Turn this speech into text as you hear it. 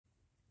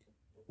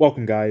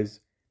Welcome,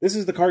 guys. This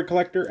is the Card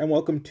Collector, and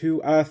welcome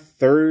to a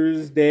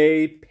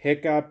Thursday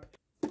pickup.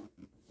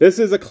 This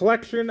is a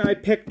collection I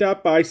picked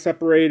up. I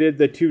separated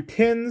the two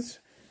tins,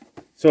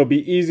 so it'll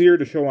be easier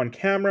to show on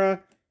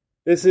camera.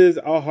 This is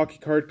a hockey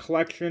card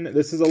collection.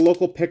 This is a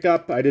local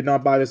pickup. I did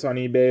not buy this on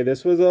eBay.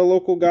 This was a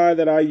local guy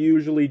that I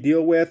usually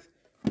deal with.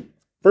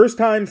 First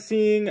time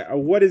seeing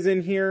what is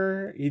in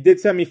here. He did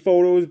send me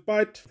photos,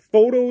 but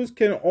photos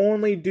can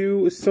only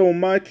do so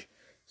much.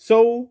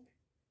 So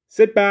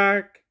sit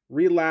back,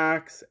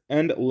 relax,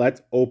 and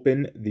let's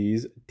open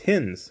these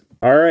tins.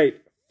 All right,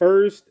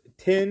 first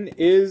tin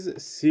is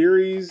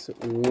Series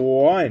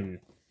 1.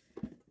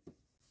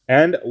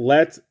 And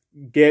let's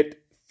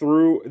get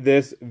through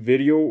this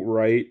video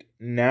right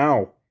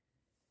now.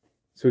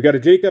 So we got a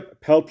Jacob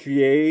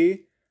Peltier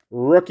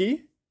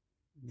rookie.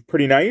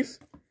 Pretty nice.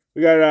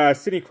 We got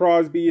Sidney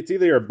Crosby. It's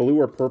either blue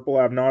or purple.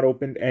 I have not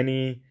opened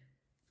any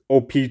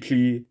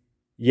O-Pee-Chee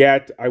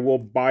yet. I will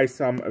buy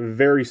some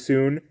very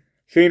soon.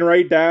 Shane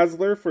Wright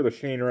Dazzler for the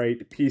Shane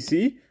Wright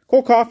PC.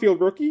 Cole Caulfield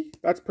rookie.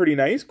 That's pretty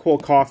nice. Cole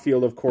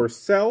Caulfield, of course,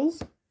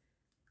 sells.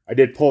 I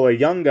did pull a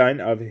young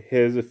gun of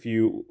his a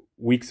few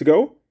weeks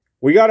ago.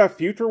 We got a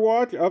Future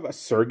Watch of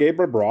Sergei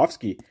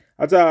Bobrovsky.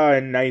 That's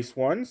a nice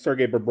one.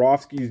 Sergei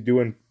Bobrovsky's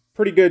doing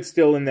pretty good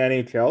still in the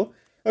NHL.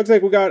 Looks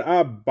like we got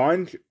a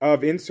bunch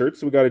of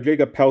inserts. We got a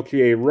Jacob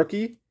Peltier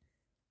rookie.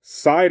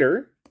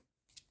 Cider.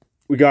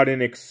 We got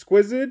an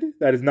Exquisite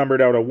that is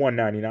numbered out of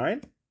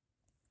 199.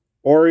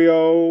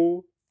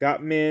 Oreo.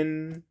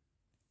 Gutman.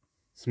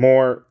 Some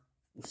more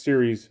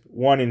Series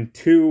 1 and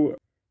 2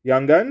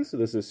 Young Guns. So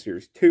this is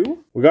Series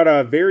 2. We got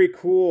a very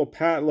cool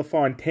Pat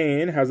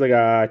LaFontaine. Has like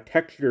a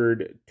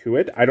textured to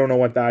it. I don't know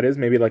what that is.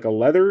 Maybe like a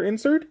leather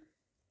insert.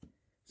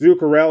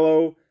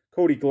 Zuccarello.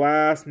 Cody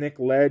Glass. Nick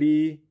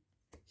Leddy.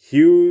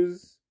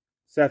 Hughes,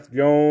 Seth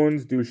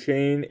Jones,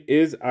 Duchesne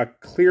is a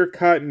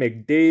clear-cut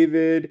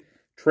McDavid,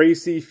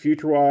 Tracy,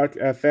 Future Watch,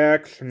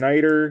 FX,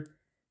 Schneider,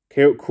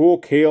 cool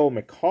Cale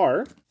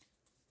McCarr.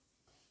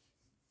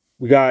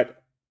 We got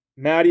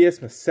Matthias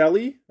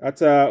Maselli.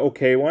 That's a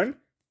okay one.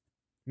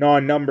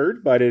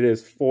 Non-numbered, but it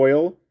is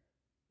foil.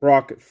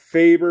 Brock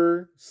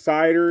Faber,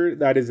 Cider.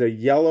 That is a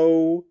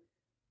yellow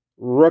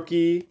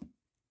rookie.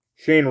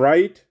 Shane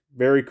Wright.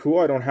 Very cool.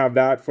 I don't have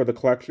that for the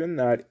collection.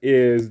 That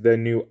is the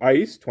new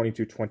Ice,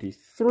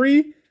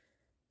 22-23.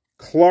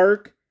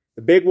 Clark.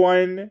 The big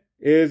one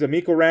is a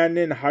Mikko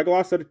Rantanen, high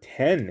gloss out of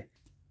 10.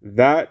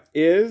 That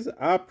is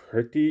a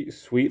pretty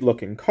sweet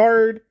looking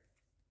card.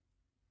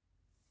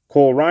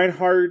 Cole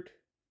Reinhardt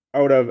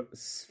out of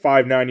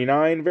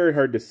 $5.99. Very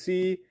hard to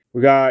see.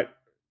 We got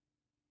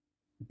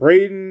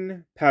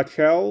Braden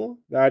Pachel.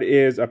 That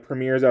is a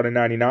Premiers out of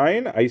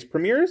 99. Ice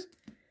Premiers.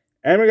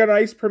 And we got an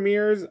Ice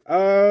Premiers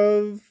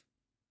of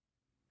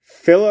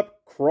Philip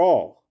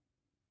Kral.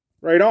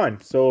 Right on.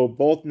 So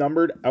both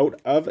numbered out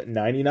of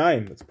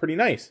 99. That's pretty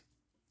nice.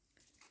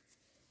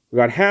 We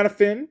got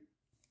Hannafin.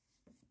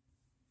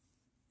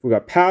 We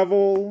got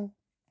Pavel.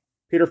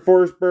 Peter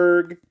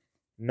Forsberg.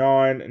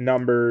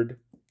 Non-numbered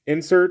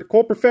insert.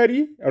 Cole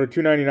Perfetti out of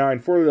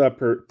 $2.99 for the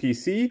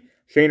PC.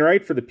 Shane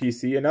Wright for the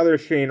PC. Another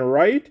Shane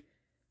Wright.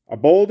 A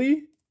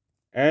Boldy.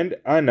 And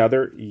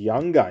another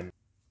Young Gun.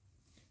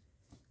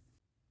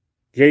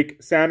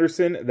 Jake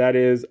Sanderson, that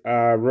is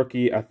a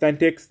rookie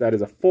Authentics. That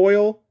is a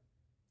foil.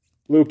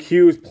 Luke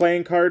Hughes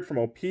playing card from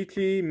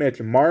O-Pee-Chee. Mitch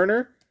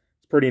Marner.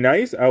 It's pretty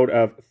nice. Out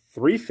of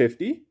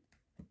 $3.50.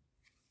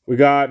 We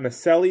got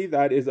Maselli.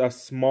 That is a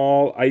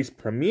small Ice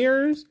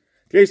Premiers.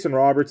 Jason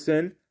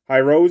Robertson.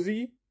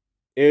 Hirose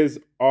is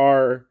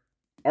our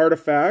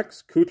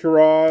Artifacts.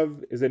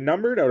 Kucherov, is it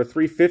numbered? Out of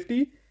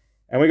 $3.50.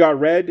 And we got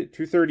Red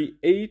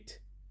 238.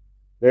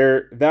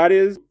 There, that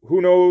is. Who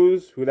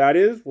knows who that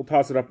is? We'll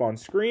toss it up on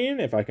screen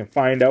if I can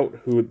find out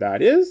who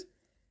that is.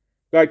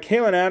 Got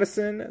Kalen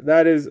Addison.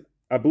 That is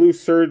a Blue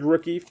Surge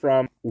rookie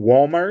from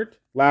Walmart.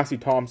 Lassie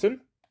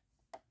Thompson.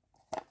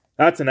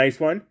 That's a nice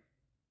one.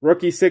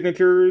 Rookie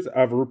signatures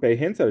of Rupe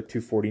Hintz out of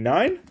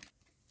 $2.49.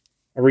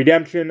 A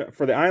redemption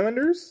for the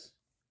Islanders.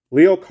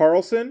 Leo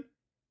Carlson.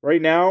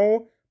 Right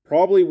now,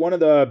 probably one of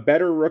the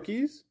better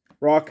rookies.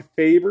 Brock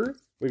Faber.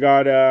 We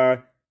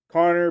got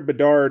Connor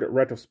Bedard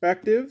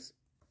retrospectives.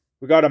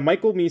 We got a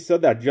Michael Misa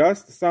that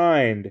just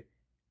signed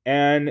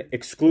an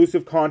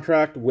exclusive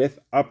contract with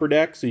Upper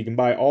Deck, so you can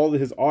buy all of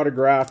his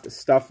autographed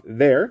stuff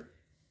there.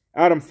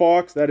 Adam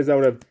Fox, that is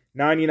out of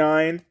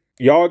 99.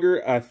 Yager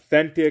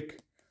Authentic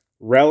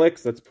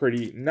Relics, that's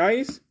pretty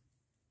nice.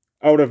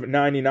 Out of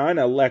 99,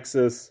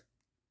 Alexis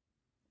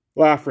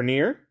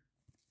Lafreniere.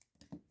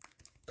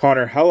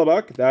 Connor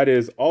Hellebuck, that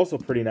is also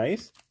pretty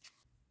nice.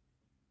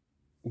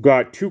 We've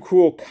got two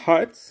cool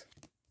cuts.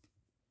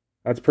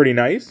 That's pretty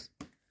nice.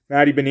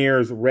 Matty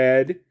Beniers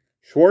red.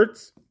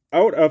 Schwartz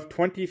out of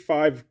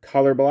 25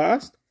 Color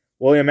Blast.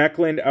 William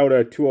Eklund out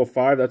of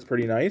 205. That's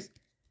pretty nice.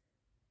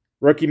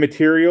 Rookie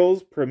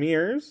Materials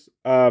Premiers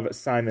of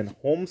Simon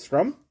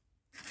Holmstrom.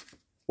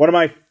 One of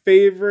my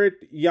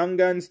favorite Young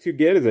Guns to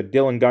get is a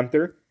Dylan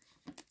Guenther.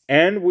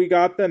 And we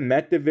got the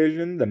Met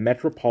Division, the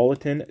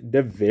Metropolitan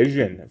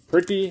Division.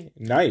 Pretty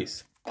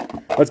nice.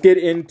 Let's get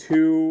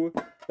into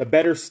the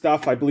better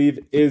stuff, I believe,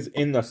 is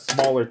in the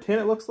smaller tin,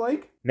 it looks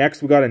like.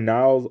 Next, we got a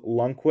Niles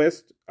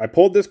Lundqvist. I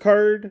pulled this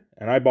card,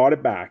 and I bought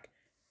it back.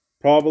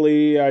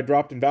 Probably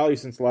dropped in value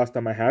since the last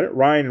time I had it.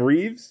 Ryan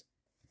Reeves.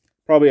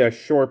 Probably a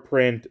short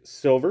print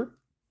silver.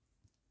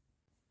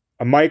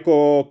 A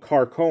Michael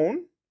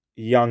Carcone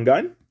Young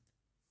Gun.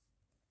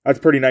 That's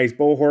pretty nice.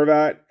 Bo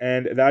Horvat,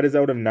 and that is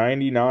out of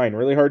 99.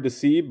 Really hard to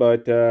see,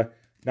 but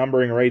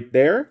numbering right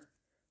there.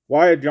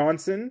 Wyatt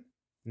Johnson,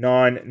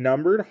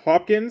 non-numbered.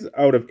 Hopkins,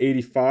 out of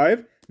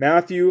 85.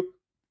 Matthew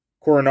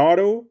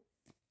Coronado,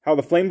 How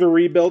the Flames Are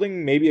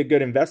Rebuilding, maybe a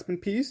good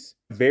investment piece.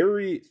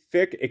 Very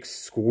thick,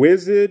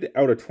 exquisite,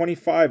 out of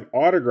 25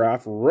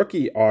 autograph,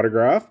 rookie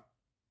autograph.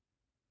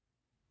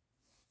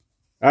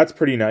 That's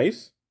pretty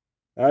nice.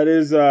 That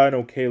is an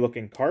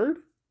okay-looking card.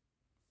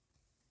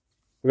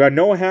 We got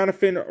Noah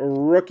Hannafin,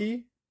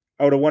 rookie,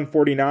 out of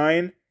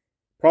 149.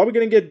 Probably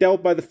going to get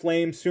dealt by the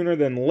Flames sooner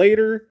than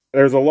later.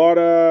 There's a lot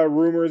of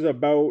rumors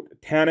about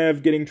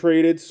Tanev getting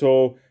traded,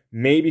 so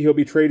maybe he'll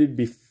be traded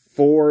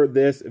before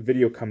this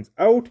video comes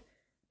out.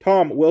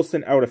 Tom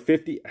Wilson, out of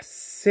 50. A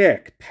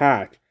sick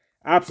patch.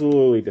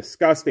 Absolutely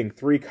disgusting.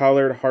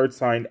 3-colored,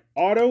 hard-signed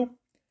auto.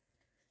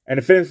 And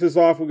to finish this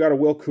off, we got a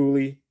Will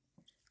Cooley,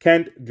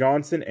 Kent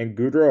Johnson, and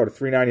Goudreau out of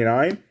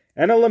 399.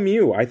 And a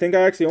Lemieux. I think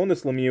I actually owned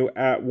this Lemieux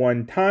at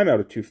one time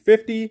out of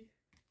 250.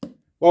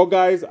 Well,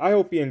 guys, I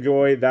hope you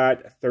enjoy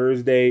that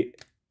Thursday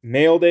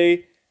mail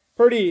day.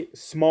 Pretty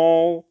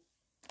small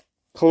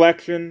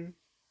collection,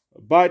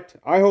 but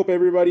I hope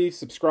everybody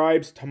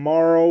subscribes.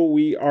 Tomorrow,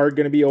 we are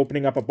going to be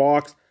opening up a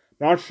box.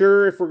 Not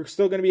sure if we're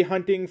still going to be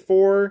hunting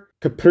for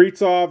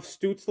Kaprizov,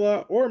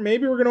 Stützle, or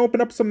maybe we're going to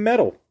open up some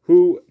metal.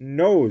 Who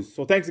knows?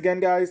 So thanks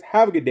again, guys.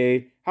 Have a good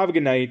day. Have a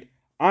good night.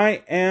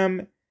 I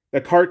am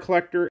the Card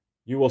Collector.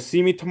 You will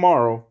see me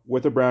tomorrow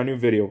with a brand new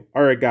video.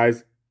 All right,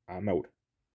 guys, I'm out.